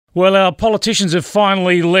Well, our politicians have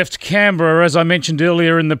finally left Canberra. As I mentioned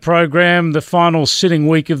earlier in the program, the final sitting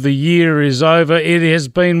week of the year is over. It has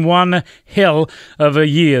been one hell of a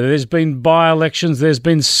year. There's been by-elections, there's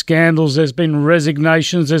been scandals, there's been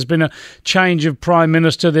resignations, there's been a change of Prime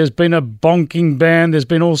Minister, there's been a bonking ban, there's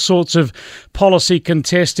been all sorts of policy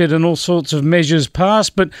contested and all sorts of measures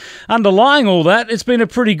passed. But underlying all that, it's been a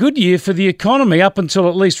pretty good year for the economy. Up until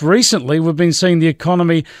at least recently, we've been seeing the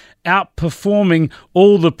economy outperforming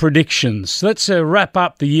all the predictions. Let's wrap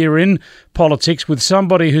up the year in politics with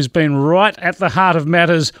somebody who's been right at the heart of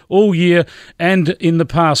matters all year and in the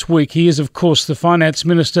past week. He is, of course, the Finance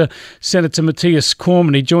Minister, Senator Matthias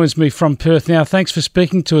Cormann. He joins me from Perth now. Thanks for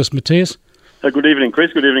speaking to us, Matthias. Good evening,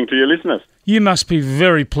 Chris. Good evening to your listeners. You must be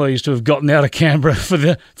very pleased to have gotten out of Canberra for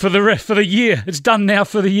the year. It's done now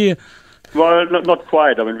for the year. Well, not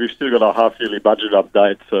quite. I mean, we've still got our half-yearly budget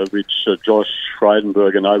update, which Josh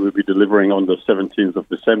Frydenberg and I will be delivering on the 17th of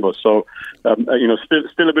December. So,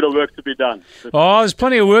 still a bit of work to be done. There's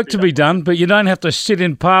plenty of work to be done, but you don't have to sit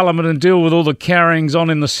in Parliament and deal with all the carryings on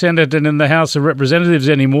in the Senate and in the House of Representatives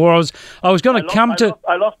anymore. I love Canberra.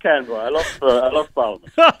 I love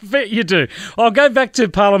Parliament. I bet you do. I'll go back to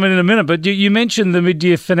Parliament in a minute, but you mentioned the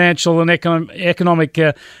mid-year financial and economic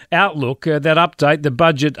outlook, that update, the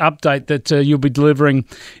budget update that you'll be delivering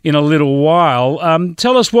in a little while.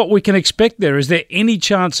 Tell us what we can expect there. Is there any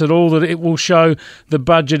chance at all that it will show the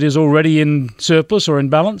budget is already in surplus or in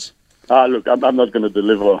balance? Look, I'm not going to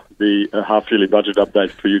deliver the half-yearly budget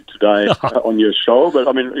update for you today on your show, but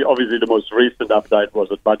I mean, obviously the most recent update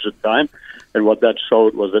was at budget time, and what that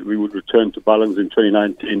showed was that we would return to balance in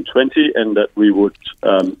 2019-20 and that we would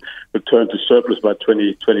return to surplus by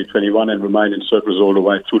 2021 and remain in surplus all the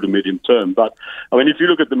way through the medium term. But, I mean, if you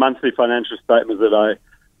look at the monthly financial statements that I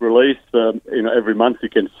release, every month you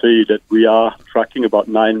can see that we are tracking about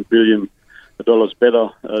 $9 billion better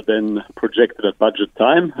than projected at budget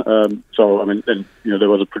time. There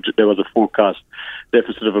was a forecast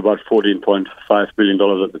deficit of about $14.5 billion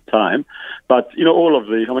at the time. But there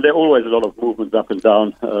are always a lot of movements up and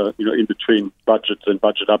down, in between budgets and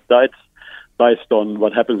budget updates, based on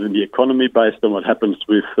what happens in the economy, based on what happens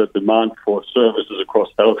with demand for services across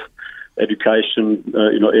health, education,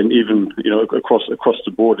 and even across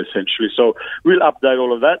the board essentially. So we'll update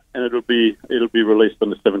all of that, and it'll be released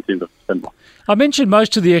on the 17th of December. I mentioned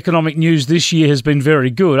most of the economic news this year has been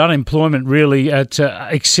very good. Unemployment really at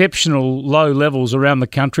exceptional low levels around the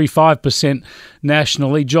country, 5%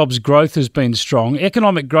 nationally. Jobs growth has been strong.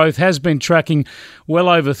 Economic growth has been tracking well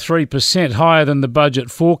over 3%, higher than the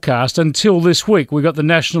budget forecast until this week. We got the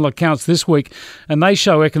national accounts this week, and they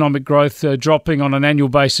show economic growth dropping on an annual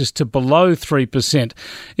basis to below 3%.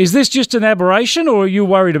 Is this just an aberration, or are you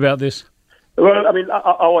worried about this? Well, I mean,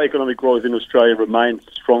 our economic growth in Australia remains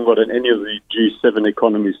stronger than any of the G7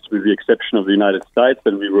 economies, with the exception of the United States,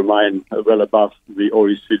 and we remain well above the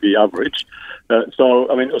OECD average.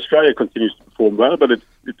 Australia continues to perform well, but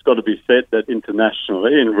it's got to be said that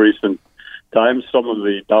internationally, in recent times, some of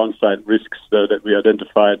the downside risks that we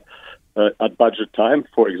identified at budget time,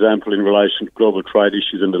 for example, in relation to global trade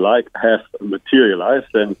issues and the like, have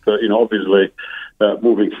materialized. And, obviously,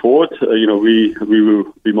 moving forward, we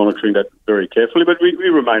will be monitoring that very carefully. But we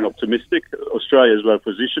remain optimistic. Australia is well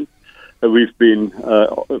positioned. We've been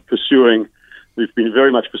very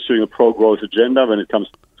much pursuing a pro-growth agenda when it comes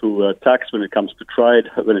to tax, when it comes to trade,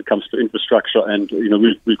 when it comes to infrastructure, and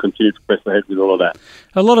we'll continue to press ahead with all of that.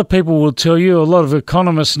 A lot of people will tell you, a lot of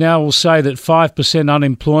economists now will say that 5%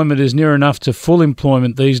 unemployment is near enough to full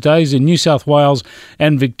employment these days. In New South Wales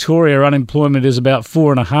and Victoria, unemployment is about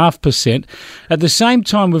 4.5%. At the same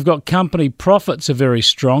time, we've got company profits are very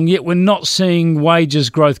strong, yet we're not seeing wages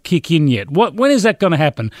growth kick in yet. When is that going to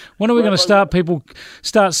happen? When are we going to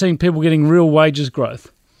start seeing people getting real wages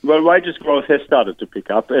growth? Well, wages growth has started to pick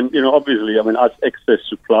up, and obviously, as excess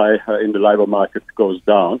supply in the labour market goes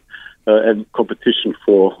down, and competition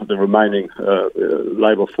for the remaining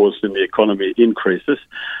labour force in the economy increases,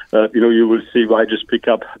 you will see wages pick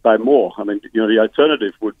up by more. The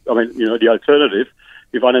alternative,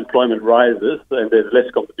 if unemployment rises and there's less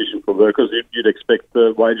competition for workers, you'd expect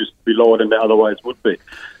wages to be lower than they otherwise would be.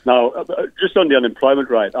 Now, just on the unemployment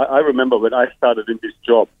rate, I remember when I started in this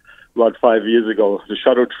job about 5 years ago, the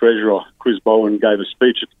Shadow Treasurer, Chris Bowen, gave a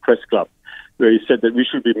speech at the Press Club where he said that we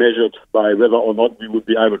should be measured by whether or not we would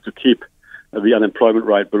be able to keep the unemployment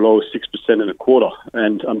rate below 6.25%.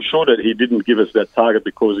 And I'm sure that he didn't give us that target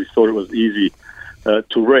because he thought it was easy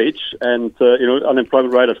to reach. And,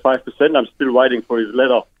 unemployment rate at 5%, I'm still waiting for his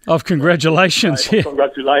letter. Congratulations.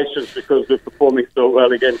 Congratulations, because we're performing so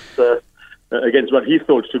well against against what he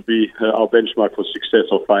thought should be our benchmark for success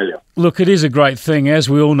or failure. Look, it is a great thing. As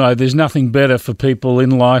we all know, there's nothing better for people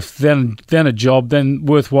in life than a job, than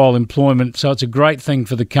worthwhile employment. So it's a great thing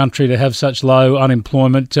for the country to have such low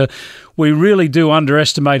unemployment. We really do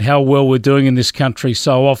underestimate how well we're doing in this country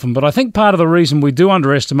so often. But I think part of the reason we do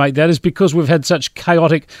underestimate that is because we've had such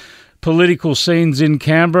chaotic political scenes in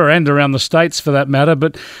Canberra and around the states for that matter.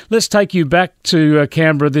 But let's take you back to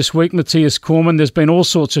Canberra this week, Matthias Cormann. There's been all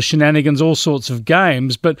sorts of shenanigans, all sorts of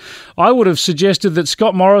games, but I would have suggested that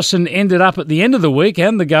Scott Morrison ended up at the end of the week,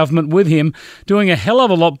 and the government with him, doing a hell of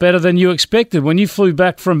a lot better than you expected. When you flew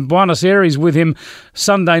back from Buenos Aires with him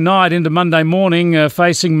Sunday night into Monday morning,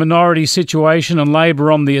 facing minority situation and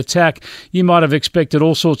Labor on the attack, you might have expected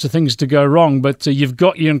all sorts of things to go wrong, but you've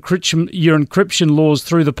got your encryption laws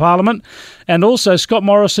through the Parliament. And also, Scott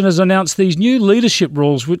Morrison has announced these new leadership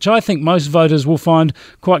rules, which I think most voters will find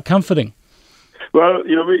quite comforting. Well,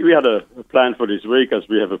 we had a plan for this week, as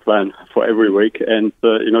we have a plan for every week. And,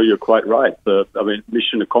 you're quite right.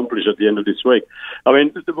 Mission accomplished at the end of this week.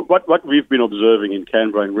 What we've been observing in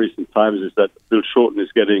Canberra in recent times is that Bill Shorten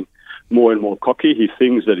is getting more and more cocky. He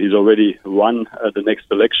thinks that he's already won the next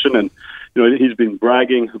election, and he's been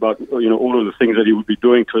bragging about all of the things that he would be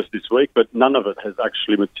doing to us this week, but none of it has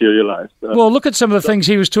actually materialised. Well, look at some of the things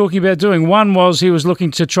he was talking about doing. One was he was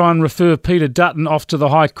looking to try and refer Peter Dutton off to the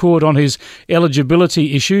High Court on his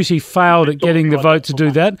eligibility issues. He failed at getting the vote to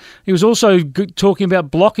do that. He was also talking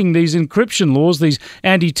about blocking these encryption laws, these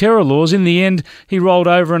anti-terror laws. In the end, he rolled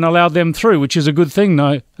over and allowed them through, which is a good thing,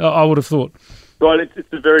 no, I would have thought. Well,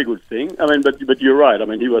 it's a very good thing. But you're right.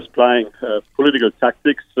 He was playing political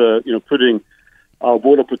tactics, putting our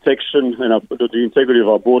border protection and the integrity of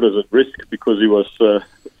our borders at risk, because he was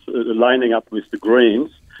lining up with the Greens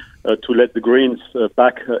to let the Greens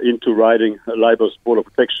back into riding Labor's border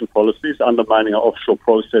protection policies, undermining our offshore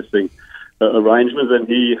processing arrangements, and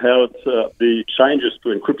he held the changes to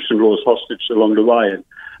encryption laws hostage along the way.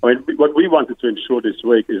 And what we wanted to ensure this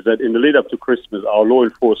week is that in the lead up to Christmas, our law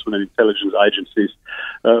enforcement and intelligence agencies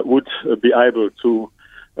would be able to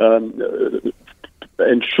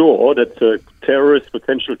ensure that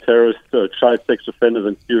potential terrorists, child sex offenders,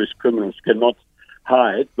 and serious criminals cannot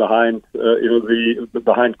hide behind,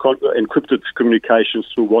 behind encrypted communications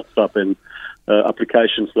through WhatsApp and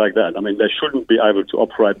applications like that. They shouldn't be able to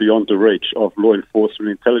operate beyond the reach of law enforcement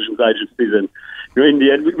and intelligence agencies. And in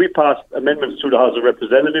the end, we passed amendments to the House of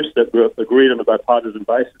Representatives that were agreed on a bipartisan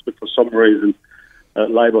basis, but for some reason,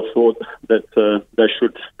 Labor thought that they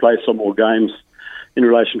should play some more games in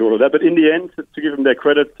relation to all of that. But in the end, to give them their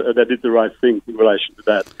credit, they did the right thing in relation to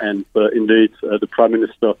that. And indeed, the Prime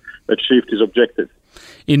Minister achieved his objective.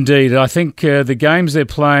 Indeed. I think the games they're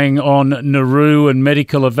playing on Nauru and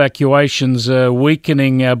medical evacuations,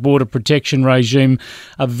 weakening our border protection regime,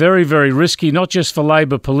 are very, very risky, not just for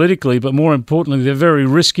Labor politically, but more importantly, they're very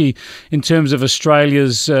risky in terms of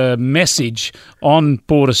Australia's message on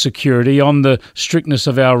border security, on the strictness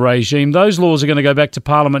of our regime. Those laws are going to go back to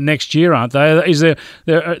Parliament next year, aren't they?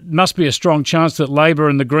 There must be a strong chance that Labor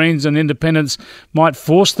and the Greens and Independents might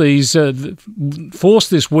force this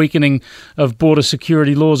weakening of border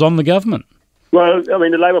security laws on the government. Well, the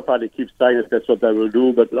Labor Party keeps saying that that's what they will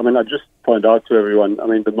do, but I just point out to everyone,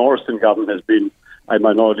 the Morrison government has been a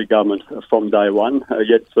minority government from day one,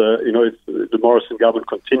 yet the Morrison government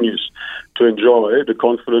continues to enjoy the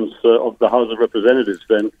confidence of the House of Representatives,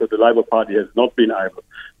 and the Labor Party has not been able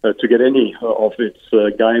to get any of its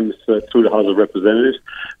games through the House of Representatives.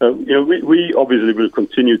 We obviously will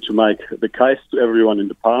continue to make the case to everyone in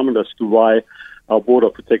the Parliament as to why our border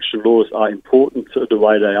protection laws are important the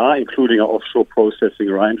way they are, including our offshore processing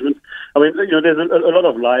arrangements. There's a lot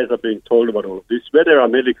of lies are being told about all of this. Where there are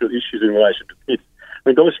medical issues in relation to kids,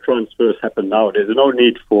 those transfers happen now. There's no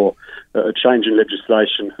need for a change in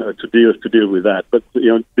legislation to deal with that. But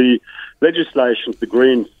the legislation the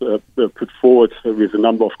Greens put forward with a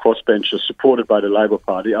number of crossbenchers supported by the Labor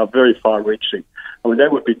Party are very far-reaching. They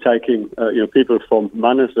would be taking people from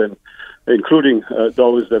Manus, and including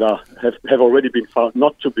those that have already been found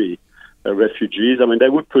not to be refugees. They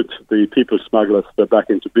would put the people smugglers back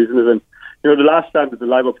into business. And the last time that the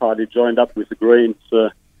Labor Party joined up with the Greens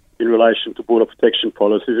in relation to border protection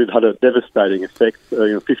policies, it had a devastating effect.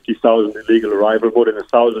 50,000 illegal arrivals, more than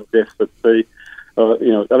 1,000 deaths at sea.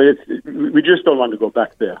 We just don't want to go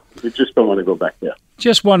back there.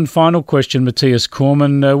 Just one final question, Matthias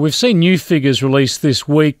Cormann. We've seen new figures released this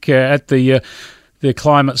week at the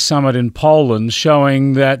climate summit in Poland,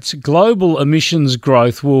 showing that global emissions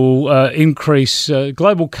growth will increase.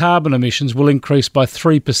 Global carbon emissions will increase by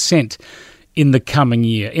 3% in the coming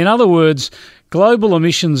year. In other words, global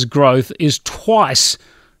emissions growth is twice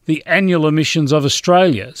the annual emissions of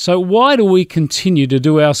Australia. So why do we continue to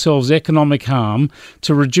do ourselves economic harm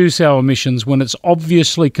to reduce our emissions when it's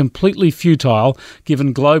obviously completely futile,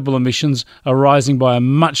 given global emissions are rising by a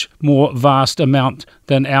much more vast amount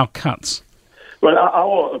than our cuts? Well,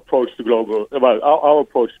 our approach to our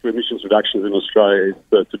approach to emissions reductions in Australia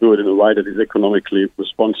is to do it in a way that is economically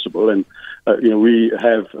responsible. And, we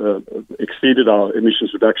have exceeded our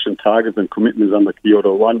emissions reduction targets and commitments under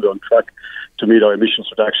Kyoto 1. We're on track to meet our emissions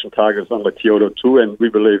reduction targets under Kyoto 2, and we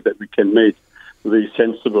believe that we can meet the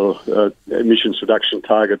sensible emissions reduction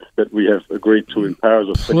targets that we have agreed to in Paris.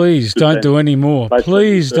 Please don't do any more.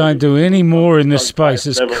 Please don't do any more in this space.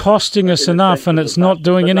 It's costing us enough, and it's not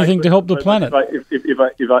doing anything to help the planet.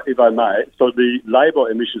 If I may, so the Labor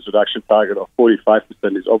emissions reduction target of 45%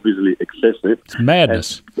 is obviously excessive. It's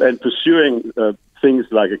madness. And pursuing things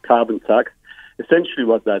like a carbon tax, essentially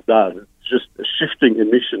what that does is just shifting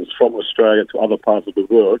emissions from Australia to other parts of the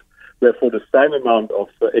world, where for the same amount of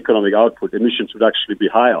economic output, emissions would actually be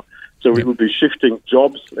higher. So we would be shifting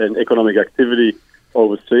jobs and economic activity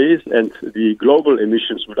overseas, and the global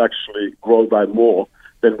emissions would actually grow by more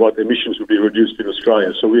than what emissions would be reduced in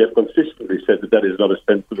Australia. So we have consistently said that is not a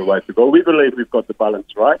sensible way to go. We believe we've got the balance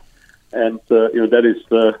right, and that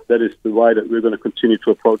is the way that we're going to continue to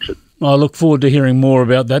approach it. I look forward to hearing more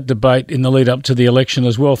about that debate in the lead up to the election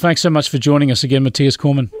as well. Thanks so much for joining us again, Matthias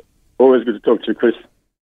Cormann. Always good to talk to you, Chris.